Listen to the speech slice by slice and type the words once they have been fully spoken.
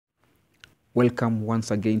Welcome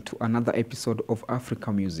once again to another episode of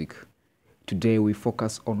Africa Music. Today we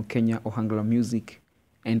focus on Kenya Ohangla music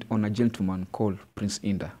and on a gentleman called Prince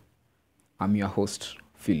Indah. I'm your host,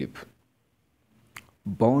 Philip.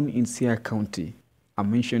 Born in Siaya County, a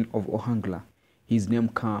mention of Ohangla, his name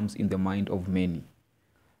comes in the mind of many.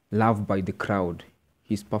 Loved by the crowd,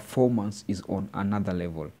 his performance is on another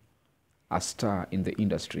level. A star in the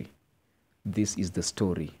industry. This is the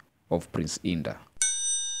story of Prince Indah.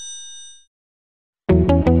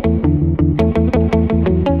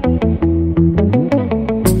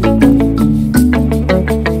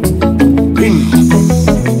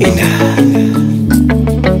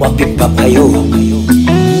 Papayo,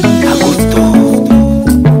 Agusto,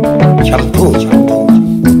 Shampoo,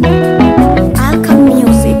 Africa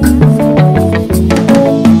Music.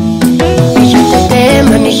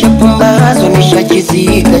 nishatema, nishapumbazwa,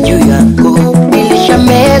 nishachizika juu yako,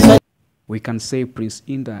 nilishamezwa. We can say Prince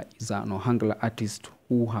Indah is an Ohangla artist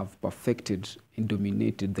who have perfected and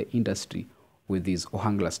dominated the industry with his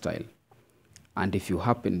Ohangla style. And if you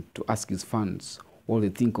happen to ask his fans what they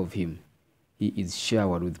think of him, he is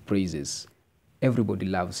showered with praises. Everybody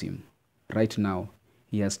loves him. Right now,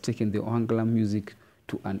 he has taken the Ohangla music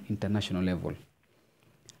to an international level.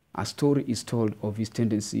 A story is told of his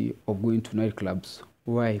tendency of going to nightclubs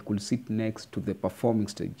where he could sit next to the performing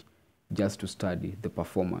stage just to study the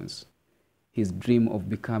performance. His dream of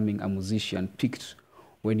becoming a musician peaked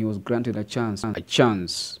when he was granted a chance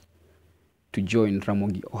to join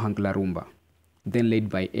Ramogi Ohangla Rhumba, then led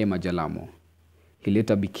by Emma Jalamo. He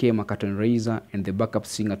later became a curtain raiser and the backup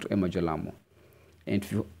singer to Emma Jalamo. And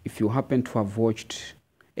if you happen to have watched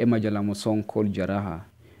Emma Jalamo's song called Starehe,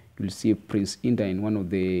 you'll see Prince Indah in one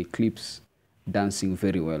of the clips dancing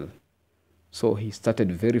very well. So he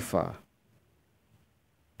started very far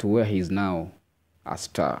to where he is now a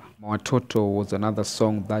star. Watoto was another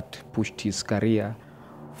song that pushed his career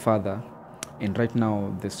further. And right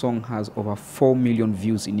now the song has over 4 million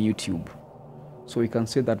views in YouTube. So we can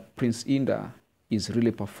say that Prince Indah is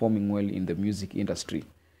really performing well in the music industry.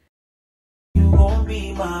 You won't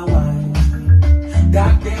be my wife.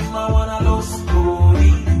 That damn I wanna love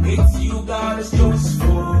story. It's you got a strong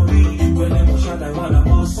story. When emotion I wanna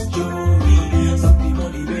most story. Some people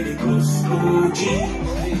they very close OG.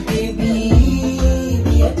 Baby,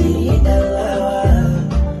 be a day na lawa.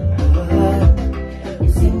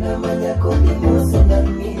 Sina manya kote mosa na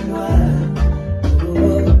minwa.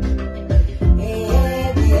 Be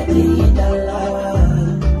a day na lawa.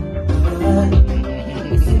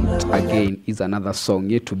 Again is another song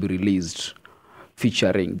yet to be released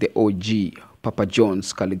featuring the OG Papa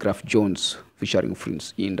Jones, Calligraph Jones, featuring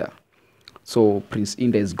Prince Indah. So Prince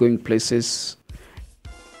Indah is going places.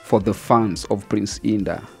 For the fans of Prince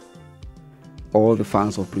Indah, all the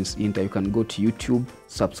fans of Prince Indah, you can go to YouTube,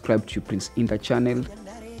 subscribe to Prince Indah channel,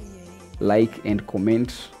 like and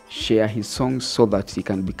comment, share his songs so that he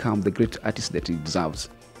can become the great artist that he deserves.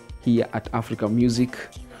 Here at Africa Music,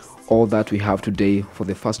 all that we have today for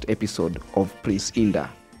the first episode of Prince Indah.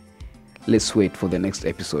 Let's wait for the next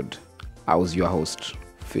episode. I was your host,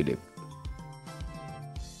 Philip.